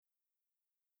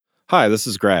Hi, this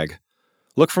is Greg.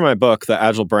 Look for my book, The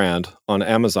Agile Brand, on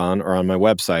Amazon or on my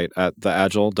website at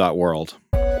theagile.world.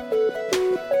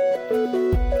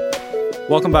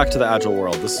 Welcome back to The Agile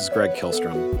World. This is Greg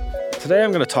Kihlstrom. Today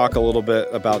I'm going to talk a little bit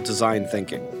about design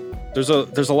thinking. There's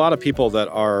a lot of people that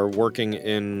are working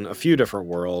in a few different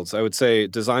worlds. I would say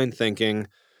design thinking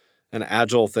and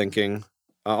agile thinking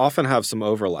often have some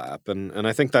overlap, and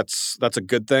I think that's a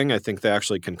good thing. I think they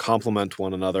actually can complement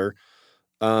one another.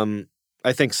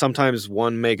 I think sometimes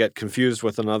one may get confused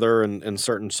with another in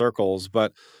certain circles,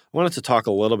 but I wanted to talk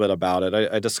a little bit about it.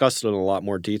 I discussed it in a lot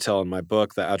more detail in my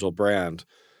book, The Agile Brand.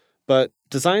 But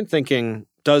design thinking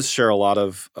does share a lot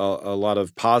of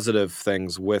positive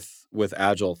things with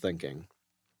agile thinking.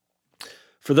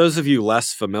 For those of you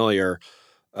less familiar,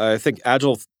 I think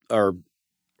for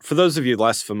those of you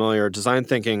less familiar, design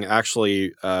thinking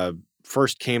actually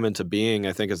first came into being,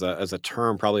 I think, as a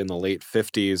term probably in the late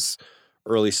 50s,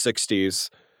 early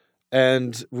 60s,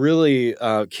 and really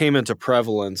came into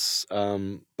prevalence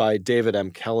by David M.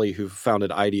 Kelley, who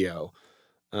founded IDEO.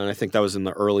 And I think that was in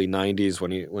the early 90s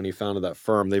when he founded that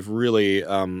firm. They've really,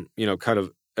 kind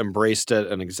of embraced it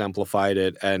and exemplified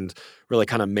it and really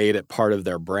kind of made it part of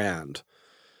their brand.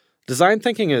 Design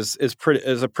thinking is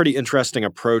a pretty interesting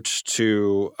approach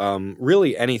to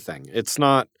really anything. It's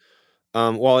not,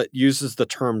 while it uses the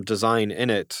term design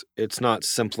in it, it's not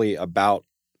simply about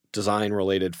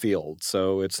design-related fields.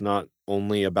 So it's not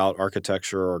only about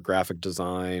architecture or graphic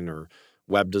design or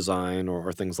web design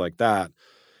or things like that.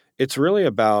 It's really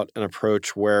about an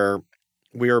approach where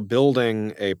we are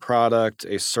building a product,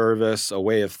 a service, a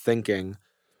way of thinking,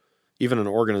 even an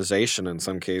organization in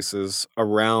some cases,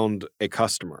 around a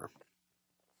customer.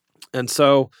 And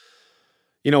so,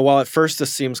 while at first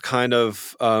this seems kind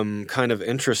of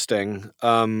interesting,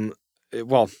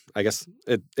 I guess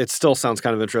it still sounds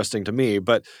kind of interesting to me,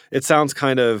 but it sounds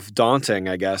kind of daunting,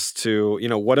 I guess, to,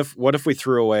 what if we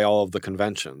threw away all of the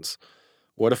conventions?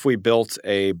 What if we built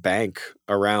a bank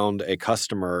around a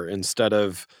customer instead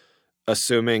of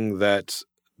assuming that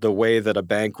the way that a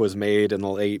bank was made in the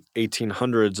late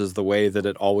 1800s is the way that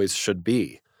it always should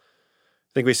be?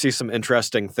 I think we see some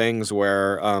interesting things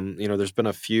where, there's been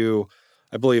a few.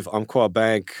 I believe Umpqua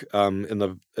Bank in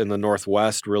the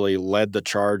Northwest really led the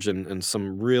charge in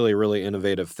some really, really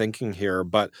innovative thinking here.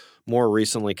 But more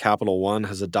recently, Capital One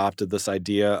has adopted this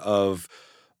idea of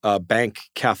bank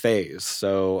cafes.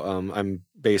 So I'm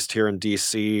based here in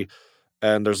D.C.,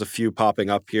 and there's a few popping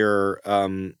up here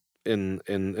in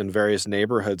various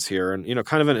neighborhoods here. And,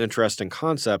 kind of an interesting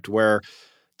concept where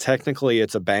technically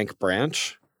it's a bank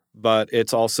branch, but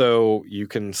it's also you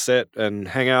can sit and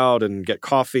hang out and get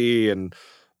coffee. And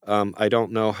I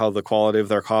don't know how the quality of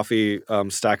their coffee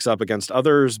stacks up against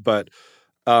others, but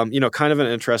kind of an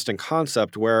interesting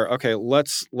concept where, okay,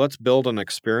 let's build an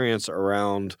experience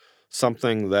around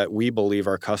something that we believe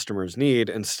our customers need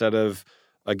instead of,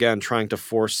 again, trying to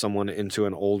force someone into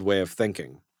an old way of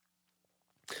thinking.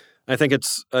 I think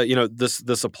it's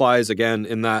this applies again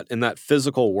in that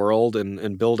physical world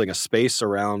and building a space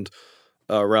around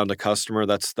a customer.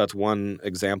 That's one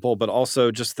example, but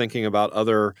also just thinking about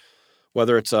other,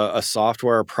 whether it's a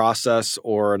software process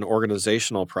or an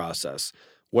organizational process.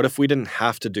 What if we didn't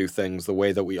have to do things the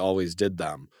way that we always did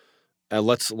them? And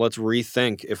let's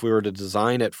rethink, if we were to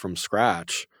design it from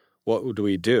scratch, what would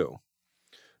we do?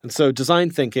 And so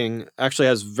design thinking actually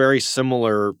has very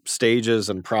similar stages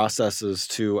and processes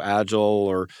to Agile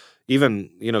or even,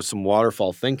 some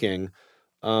waterfall thinking,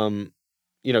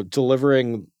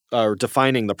 delivering or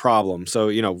defining the problem. So,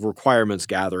 requirements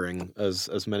gathering,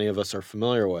 as many of us are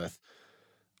familiar with.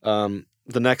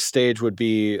 The next stage would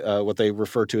be what they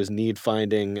refer to as need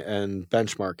finding and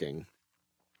benchmarking.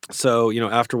 So,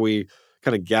 after we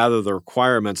kind of gather the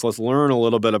requirements, let's learn a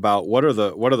little bit about what are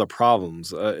the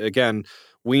problems. Again,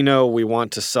 we know we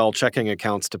want to sell checking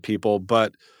accounts to people,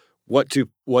 but what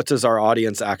does our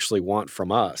audience actually want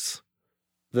from us?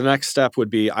 The next step would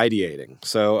be ideating.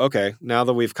 So, okay, now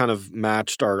that we've kind of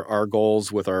matched our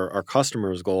goals with our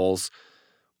customers' goals,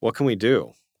 what can we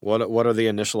do? What are the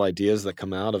initial ideas that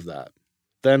come out of that?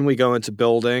 Then we go into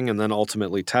building and then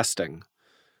ultimately testing.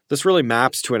 This really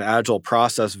maps to an agile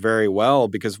process very well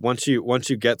because once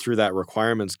you get through that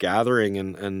requirements gathering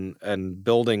and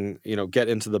building, get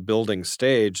into the building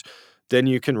stage, then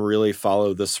you can really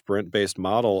follow the sprint-based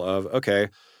model of, okay,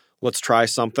 let's try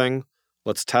something,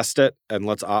 let's test it, and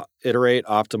let's iterate,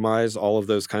 optimize, all of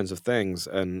those kinds of things.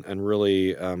 And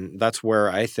really, that's where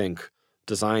I think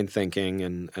design thinking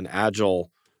and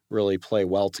agile really play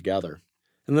well together.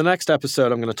 In the next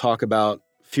episode, I'm going to talk about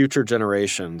future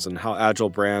generations and how agile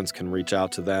brands can reach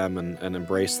out to them and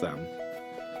embrace them.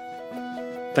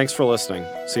 Thanks for listening.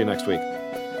 See you next week.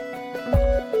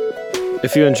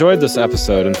 If you enjoyed this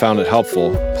episode and found it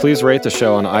helpful, please rate the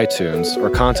show on iTunes or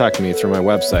contact me through my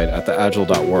website at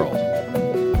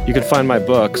theagile.world. You can find my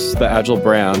books, The Agile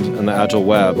Brand and The Agile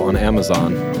Web, on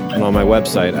Amazon and on my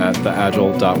website at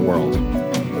theagile.world.